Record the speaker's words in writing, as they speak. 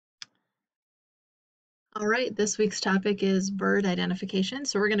All right, this week's topic is bird identification.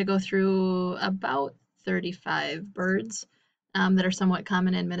 So we're going to go through about 35 birds that are somewhat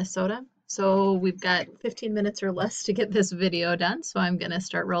common in Minnesota. So we've got 15 minutes or less to get this video done. So I'm going to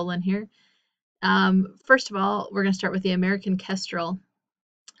start rolling here. First of all, we're going to start with the American kestrel.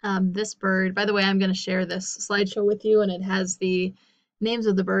 This bird, by the way, I'm going to share this slideshow with you, and it has the names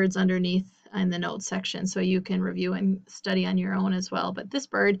of the birds underneath in the notes section, so you can review and study on your own as well. But this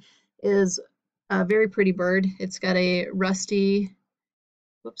bird is a very pretty bird. It's got a rusty,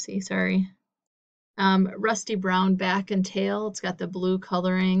 whoopsie, sorry, rusty brown back and tail. It's got the blue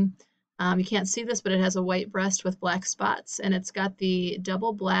coloring. You can't see this, but it has a white breast with black spots, and it's got the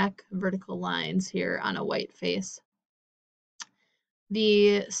double black vertical lines here on a white face.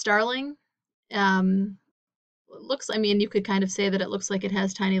 The starling I mean, you could kind of say that it looks like it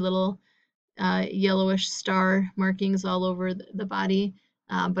has tiny little yellowish star markings all over the body,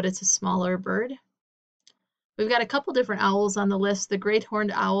 but it's a smaller bird. We've got a couple different owls on the list. The great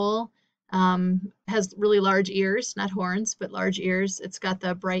horned owl has really large ears, not horns, but large ears. It's got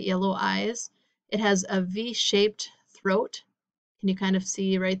the bright yellow eyes. It has a V-shaped throat. Can you kind of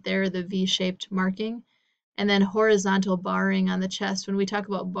see right there the V-shaped marking? And then horizontal barring on the chest. When we talk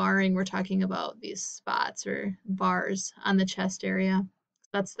about barring, we're talking about these spots or bars on the chest area.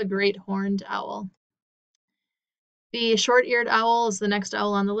 That's the great horned owl. The short-eared owl is the next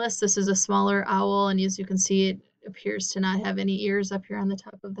owl on the list. This is a smaller owl, and as you can see, it appears to not have any ears up here on the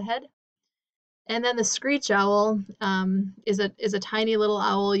top of the head. And then the screech owl is a tiny little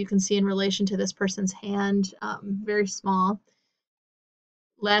owl. You can see in relation to this person's hand, very small.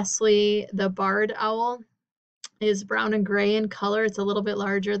 Lastly, the barred owl is brown and gray in color. It's a little bit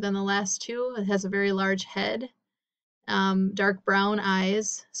larger than the last two. It has a very large head, dark brown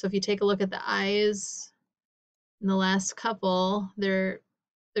eyes. So if you take a look at the eyes in the last couple, the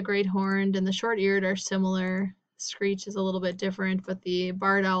great horned and the short eared are similar. Screech is a little bit different, but the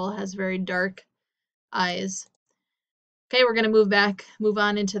barred owl has very dark eyes. Okay, we're going to move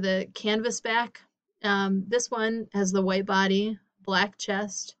on into the canvasback. This one has the white body, black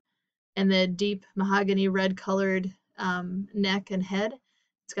chest, and the deep mahogany red colored neck and head.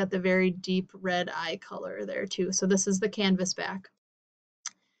 It's got the very deep red eye color there too. So this is the canvasback.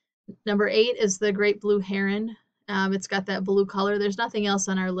 Number 8 is the great blue heron. It's got that blue color. There's nothing else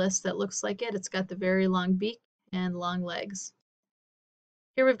on our list that looks like it. It's got the very long beak and long legs.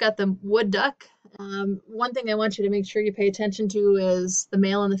 Here we've got the wood duck. One thing I want you to make sure you pay attention to is the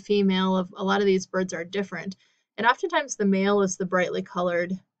male and the female of a lot of these birds are different. And oftentimes the male is the brightly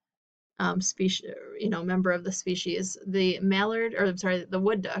colored species, member of the species. The mallard, or I'm sorry, the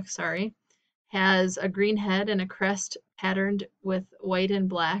wood duck, sorry, has a green head and a crest patterned with white and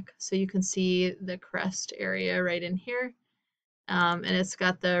black. So you can see the crest area right in here. And it's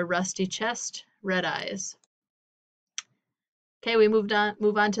got the rusty chest, red eyes. Okay, we move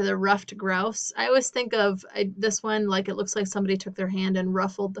on to the ruffed grouse. I always think of this one like it looks like somebody took their hand and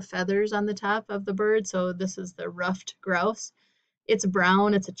ruffled the feathers on the top of the bird. So this is the ruffed grouse. It's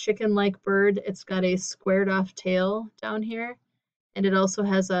brown. It's a chicken-like bird. It's got a squared off tail down here, and it also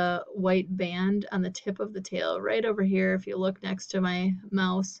has a white band on the tip of the tail right over here. If you look next to my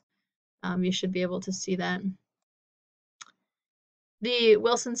mouse, you should be able to see that. The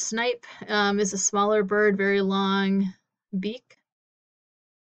Wilson snipe is a smaller bird, very long beak.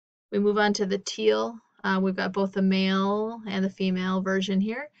 We move on to the teal. We've got both the male and the female version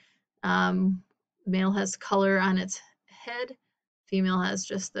here. Male has color on its head. Female has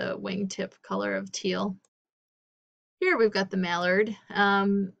just the wingtip color of teal. Here we've got the mallard.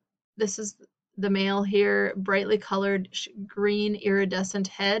 This is the male here, brightly colored green iridescent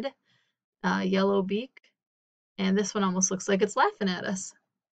head, yellow beak, and this one almost looks like it's laughing at us.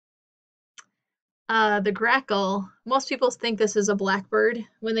 The grackle, most people think this is a blackbird.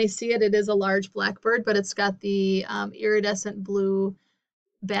 When they see it, it is a large blackbird, but it's got the iridescent blue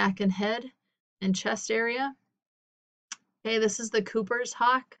back and head and chest area. Okay, this is the Cooper's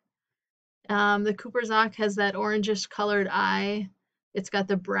hawk. The Cooper's hawk has that orangish colored eye. It's got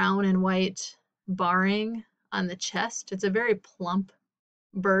the brown and white barring on the chest. It's a very plump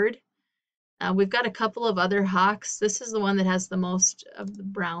bird. We've got a couple of other hawks. This is the one that has the most of the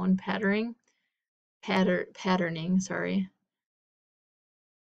brown patterning. Sorry.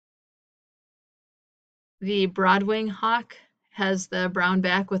 The broadwing hawk has the brown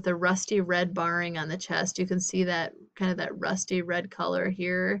back with the rusty red barring on the chest. You can see that kind of that rusty red color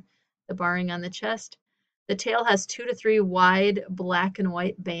here, the barring on the chest. The tail has 2 to 3 wide black and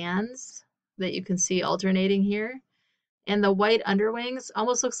white bands that you can see alternating here. And the white underwings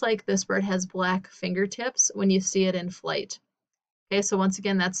almost looks like this bird has black fingertips when you see it in flight. Okay, so once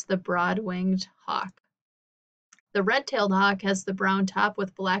again, that's the broad-winged hawk. The red-tailed hawk has the brown top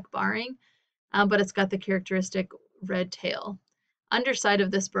with black barring, but it's got the characteristic red tail. Underside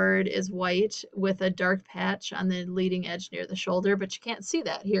of this bird is white with a dark patch on the leading edge near the shoulder, but you can't see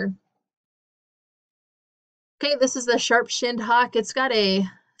that here. Okay, this is the sharp-shinned hawk. It's got a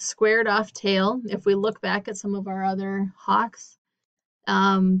squared off tail. If we look back at some of our other hawks,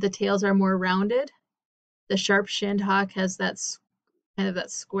 the tails are more rounded. The sharp-shinned hawk has that kind of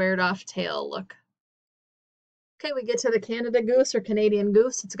that squared off tail look. Okay, we get to the Canada goose or Canadian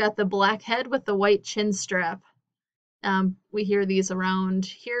goose. It's got the black head with the white chin strap. We hear these around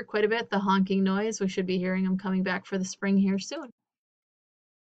here quite a bit, the honking noise. We should be hearing them coming back for the spring here soon.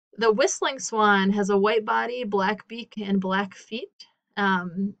 The whistling swan has a white body, black beak, and black feet.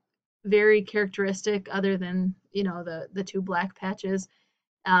 Very characteristic other than, you know, the two black patches.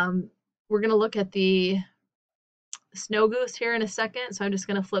 We're going to look at the snow goose here in a second, so I'm just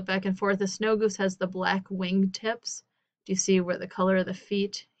going to flip back and forth. The snow goose has the black wing tips. Do you see where the color of the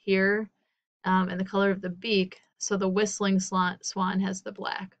feet here and the color of the beak? So the whistling swan has the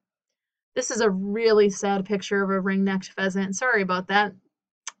black. This is a really sad picture of a ring-necked pheasant. Sorry about that.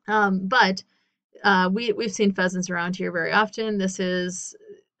 But we've seen pheasants around here very often. This is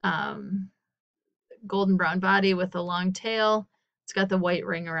golden brown body with a long tail. It's got the white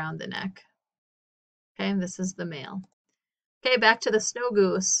ring around the neck. Okay, this is the male. Okay, back to the snow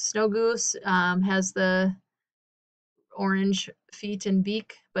goose. Snow goose has the orange feet and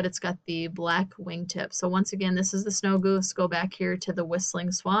beak, but it's got the black wingtip. So once again, this is the snow goose. Go back here to the whistling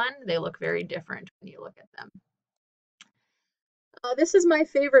swan. They look very different when you look at them. This is my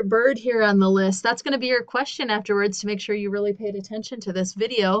favorite bird here on the list. That's going to be your question afterwards to make sure you really paid attention to this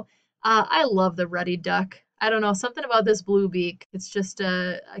video. I love the ruddy duck. I don't know, something about this blue beak. It's just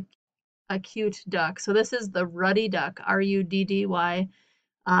a cute duck. So this is the ruddy duck, R-U-D-D-Y.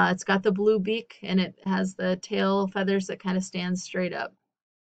 It's got the blue beak and it has the tail feathers that kind of stand straight up.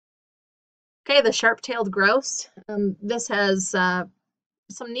 Okay, the sharp-tailed grouse. This has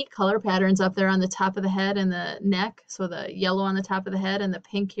some neat color patterns up there on the top of the head and the neck. So the yellow on the top of the head and the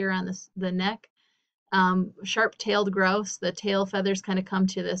pink here on the neck. Sharp-tailed grouse, the tail feathers kind of come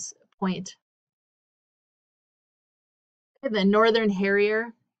to this point. Okay, the northern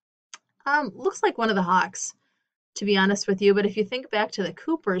harrier. Looks like one of the hawks, to be honest with you, but if you think back to the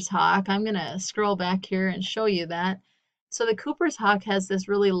Cooper's hawk, I'm going to scroll back here and show you that. So the Cooper's hawk has this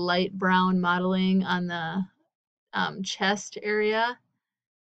really light brown mottling on the chest area.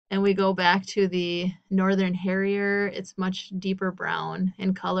 And we go back to the northern harrier. It's much deeper brown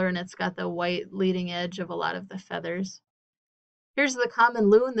in color, and it's got the white leading edge of a lot of the feathers. Here's the common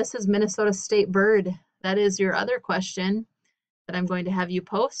loon. This is Minnesota state bird. That is your other question that I'm going to have you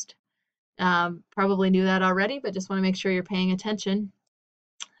post. Probably knew that already, but just want to make sure you're paying attention.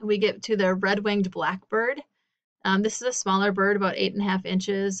 We get to the red-winged blackbird. This is a smaller bird, about 8.5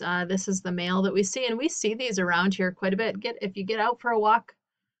 inches. This is the male that we see, and we see these around here quite a bit. If you get out for a walk,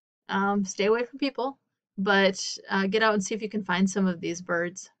 stay away from people, but get out and see if you can find some of these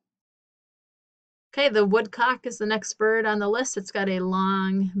birds. Okay, the woodcock is the next bird on the list. It's got a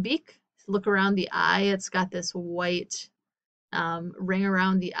long beak. Look around the eye. It's got this white ring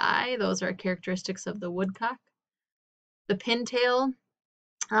around the eye. Those are characteristics of the woodcock. The pintail,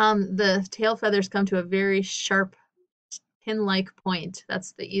 the tail feathers come to a very sharp pin-like point.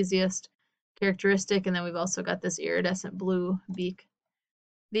 That's the easiest characteristic. And then we've also got this iridescent blue beak.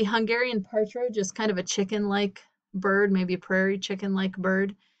 The Hungarian partridge is kind of a chicken-like bird, maybe a prairie chicken-like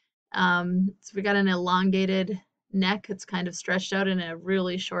bird. So we got an elongated neck. It's kind of stretched out and a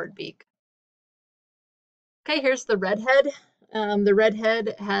really short beak. Okay, here's the redhead. The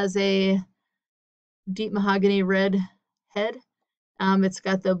redhead has a deep mahogany red head. It's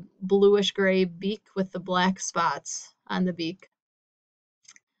got the bluish-gray beak with the black spots on the beak.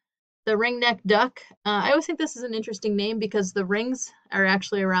 The ringneck duck. I always think this is an interesting name because the rings are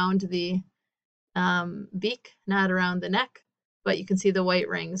actually around the beak, not around the neck, but you can see the white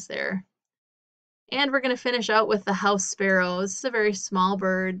rings there. And we're going to finish out with the house sparrow. This is a very small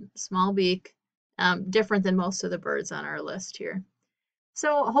bird, small beak, different than most of the birds on our list here.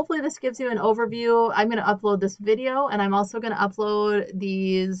 So hopefully this gives you an overview. I'm going to upload this video, and I'm also going to upload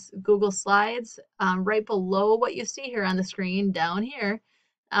these Google Slides right below what you see here on the screen down here.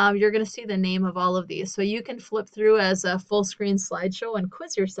 You're going to see the name of all of these. So you can flip through as a full screen slideshow and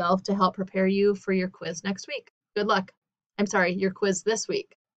quiz yourself to help prepare you for your quiz next week. Good luck. I'm sorry, your quiz this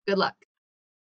week. Good luck.